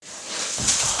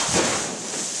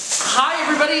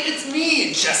everybody, it's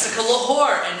me, Jessica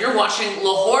Lahore, and you're watching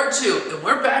Lahore Tube, and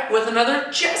we're back with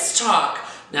another Jess Talk.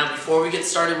 Now, before we get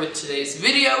started with today's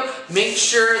video, make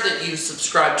sure that you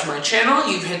subscribe to my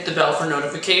channel, you've hit the bell for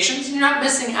notifications, and you're not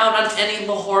missing out on any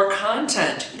Lahore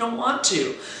content. You don't want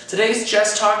to. Today's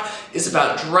Jess Talk is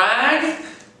about drag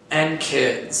and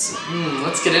kids.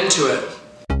 Let's get into it.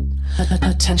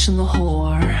 Attention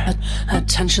Lahore,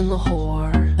 attention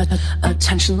Lahore,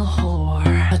 attention Lahore,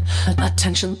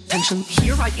 attention.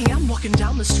 Here I am walking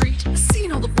down the street,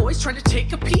 seeing all the boys trying to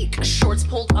take a peek. Shorts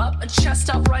pulled up, a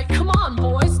chest out right. Come on,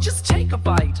 boys, just take a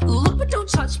bite. Look but don't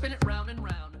touch, spin it round and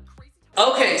round.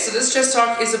 Okay, so this Jess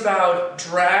Talk is about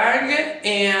drag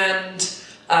and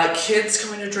kids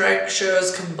coming to drag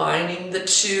shows, combining the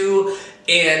two,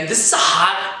 and this is a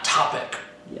hot topic.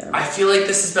 Yeah. I feel like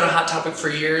this has been a hot topic for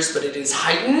years, but it is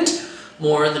heightened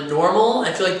more than normal.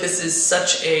 I feel like this is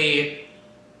such an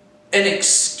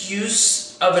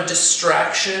excuse of a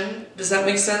distraction. Does that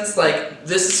make sense? Like,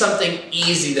 this is something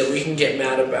easy that we can get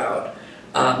mad about.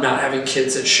 Not having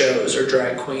kids at shows or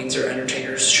drag queens or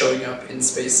entertainers showing up in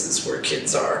spaces where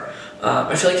kids are.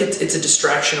 I feel like it's a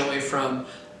distraction away from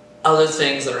other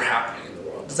things that are happening in the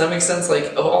world. Does that make sense?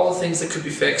 Like, of all the things that could be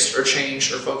fixed or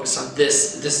changed or focused on,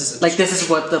 this is like, this is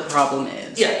what the problem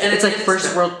is. Yeah, and it's like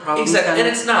first world problem. Exactly, and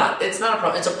it's not a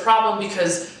problem. It's a problem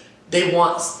because they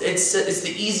want, it's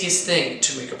the easiest thing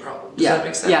to make a problem. Does that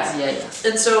make sense? Yeah.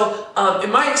 And so, in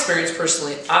my experience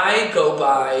personally, I go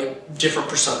by different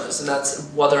personas, and that's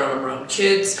whether I'm around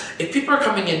kids. If people are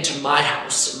coming into my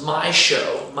house, my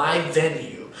show, my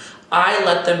venue, I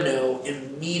let them know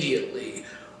immediately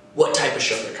what type of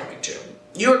show they're coming to.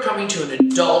 You are coming to an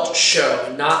adult show,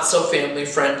 a not so family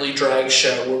friendly drag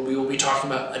show where we will be talking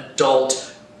about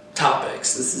adult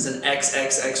topics. This is an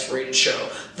XXX rated show.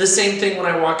 The same thing when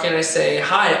I walk in, I say,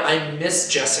 hi, I'm Miss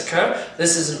Jessica.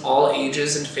 This is an all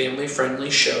ages and family friendly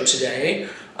show today.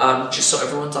 Just so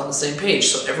everyone's on the same page,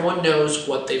 so everyone knows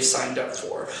what they've signed up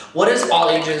for. What does all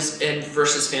ages and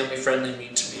versus family friendly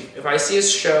mean to me? If I see a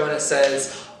show and it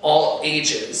says all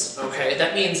ages, okay,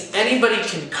 that means anybody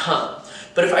can come.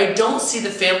 But if I don't see the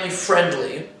family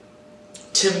friendly,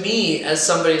 to me, as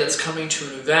somebody that's coming to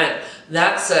an event,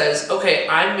 that says, okay,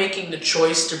 I'm making the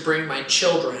choice to bring my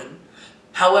children.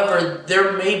 However,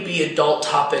 there may be adult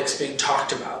topics being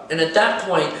talked about. And at that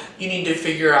point, you need to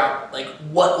figure out, like,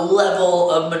 what level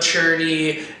of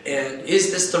maturity and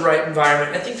is this the right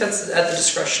environment? I think that's at the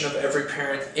discretion of every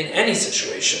parent in any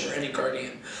situation or any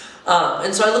guardian.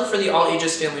 And so I look for the all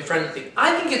ages family friendly thing.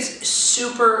 I think it's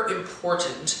super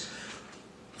important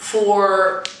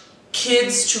for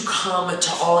kids to come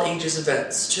to all ages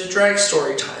events, to drag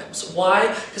story times. Why?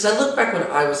 Because I look back when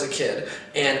I was a kid,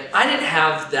 and I didn't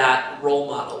have that role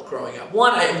model growing up.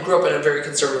 One, I grew up in a very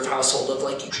conservative household of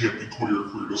like, you can't be queer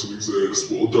doesn't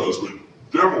exist. Well, it does, but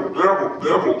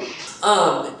devil.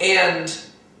 And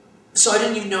so I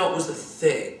didn't even know it was the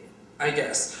thing, I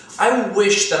guess. I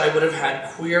wish that I would have had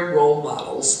queer role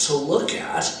models to look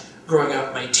at growing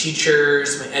up, my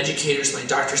teachers, my educators, my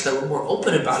doctors that were more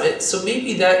open about it. So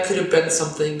maybe that could have been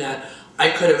something that I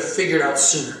could have figured out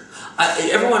sooner.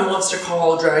 Everyone wants to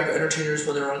call drag entertainers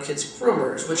when they're on kids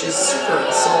groomers, which is super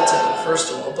insulting,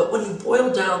 first of all. But when you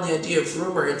boil down the idea of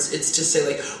groomer, it's to say,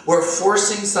 like, we're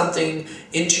forcing something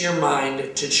into your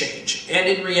mind to change. And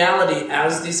in reality,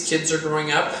 as these kids are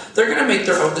growing up, they're going to make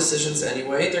their own decisions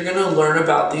anyway. They're going to learn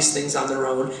about these things on their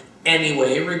own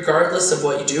anyway, regardless of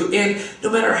what you do. And no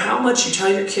matter how much you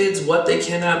tell your kids what they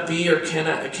cannot be or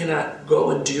cannot go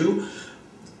and do,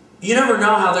 you never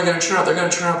know how they're going to turn out. They're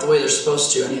going to turn out the way they're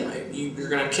supposed to anyway. You're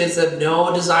going to have kids that have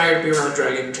no desire to be around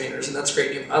drag entertainers, and that's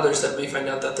great. You have others that may find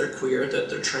out that they're queer, that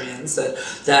they're trans,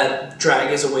 that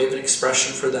drag is a way of an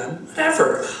expression for them.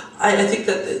 Whatever. I think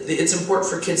that it's important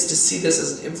for kids to see this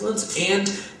as an influence,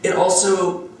 and it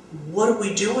also, what are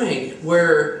we doing?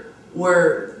 We're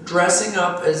dressing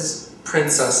up as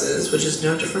princesses, which is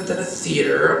no different than a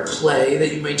theater, a play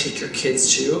that you might take your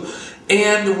kids to.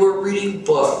 And we're reading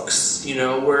books,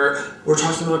 we're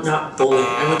talking about not bullying.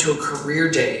 I went to a career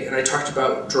day and I talked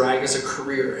about drag as a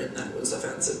career, and that was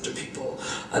offensive to people.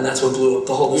 And that's what blew up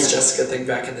the whole Miss Jessica thing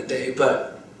back in the day.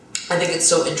 But I think it's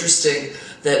so interesting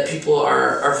that people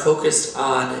are focused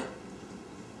on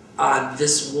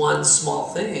this one small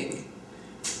thing,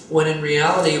 when in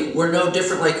reality, we're no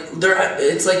different. Like,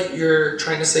 it's like you're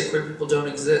trying to say queer people don't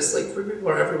exist. Like, queer people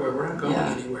are everywhere. We're not going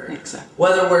anywhere. Exactly.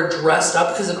 Whether we're dressed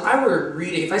up, because if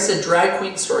I said drag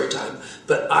queen story time,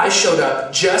 but I showed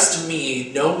up, just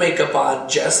me, no makeup on,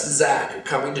 just Zach,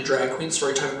 coming to drag queen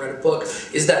story time and read a book,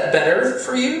 is that better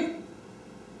for you?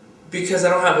 Because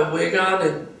I don't have a wig on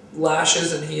and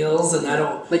lashes and heels, and I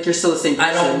don't... Like, you're still the same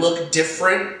person. I don't look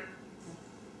different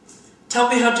Tell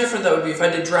me how different that would be if I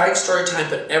did drag story time,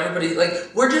 but everybody, like,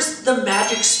 we're just the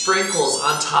magic sprinkles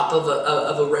on top of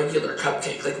a regular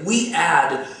cupcake. Like, we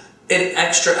add an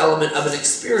extra element of an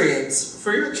experience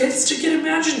for your kids to get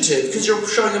imaginative, because you're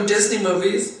showing them Disney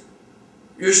movies.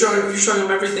 You're showing them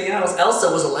everything else.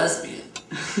 Elsa was a lesbian.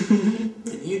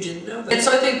 And you didn't know that. And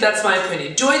so I think that's my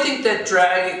opinion. Do I think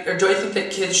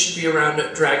that kids should be around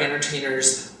drag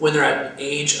entertainers when they're at an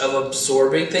age of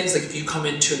absorbing things? Like if you come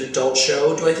into an adult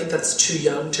show, do I think that's too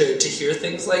young to hear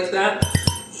things like that?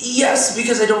 Yes,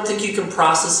 because I don't think you can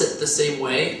process it the same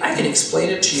way. I can explain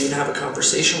it to you and have a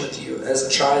conversation with you as a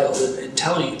child and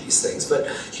tell you these things, but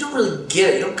you don't really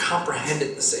get it. You don't comprehend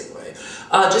it the same way.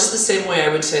 Just the same way I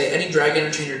would say any drag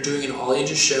entertainer doing an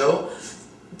all-ages show,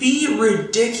 be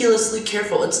ridiculously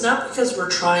careful. It's not because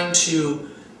we're trying to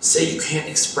say you can't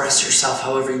express yourself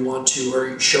however you want to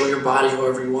or show your body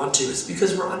however you want to. It's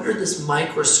because we're under this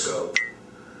microscope.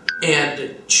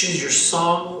 And choose your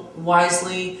song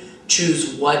wisely,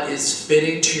 choose what is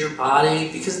fitting to your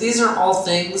body, because these are all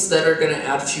things that are going to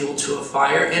add fuel to a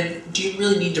fire. And do you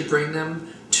really need to bring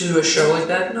them to a show like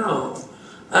that? No.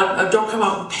 Don't come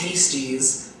out in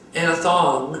pasties and a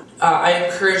thong. I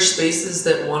encourage spaces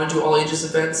that want to do all ages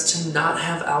events to not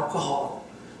have alcohol,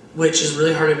 which is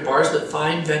really hard in bars, but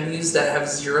find venues that have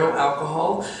zero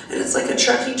alcohol, and it's like a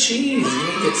Chuck E. Cheese.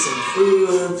 You get some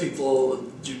food, people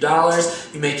do dollars,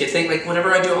 you make it think. Like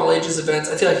whenever I do all ages events,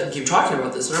 I feel like I can keep talking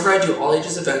about this, whenever I do all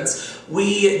ages events,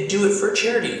 we do it for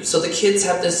charity. So the kids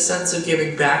have this sense of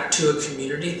giving back to a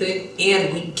community thing,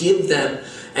 and we give them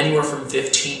anywhere from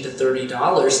 $15 to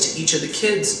 $30 to each of the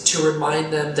kids to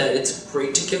remind them that it's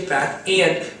great to give back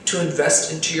and to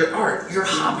invest into your art, your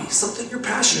hobby, something you're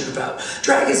passionate about.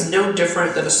 Drag is no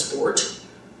different than a sport.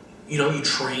 You know, you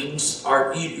train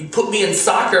art. You put me in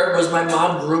soccer. Was my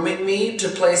mom grooming me to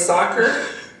play soccer?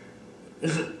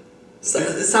 It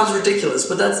sounds ridiculous,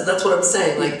 but that's what I'm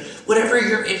saying. Like, whatever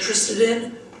you're interested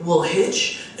in will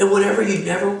hitch, and whatever you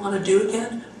never want to do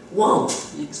again won't.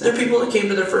 Exactly. There are people that came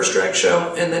to their first drag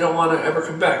show and they don't want to ever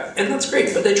come back, and that's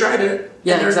great. But they tried it.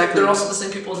 Yeah, and exactly. They're also the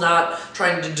same people not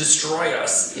trying to destroy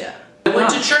us. Yeah. I went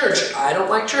to church. I don't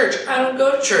like church. I don't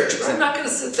go to church. But I'm not going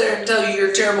to sit there and tell you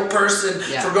you're a terrible person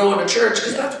for going to church,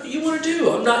 because that's what you want to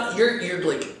do. I'm not. You're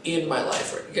like in my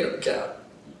life right. Get out.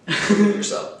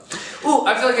 Yourself. Ooh,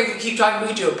 I feel like I could keep talking. We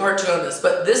could do a part 2 on this,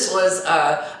 but this was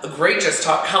a great Just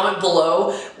Talk. Comment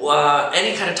below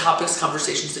any kind of topics,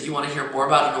 conversations that you want to hear more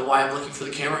about. I don't know why I'm looking for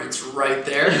the camera. It's right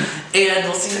there. And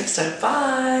we'll see you next time.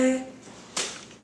 Bye.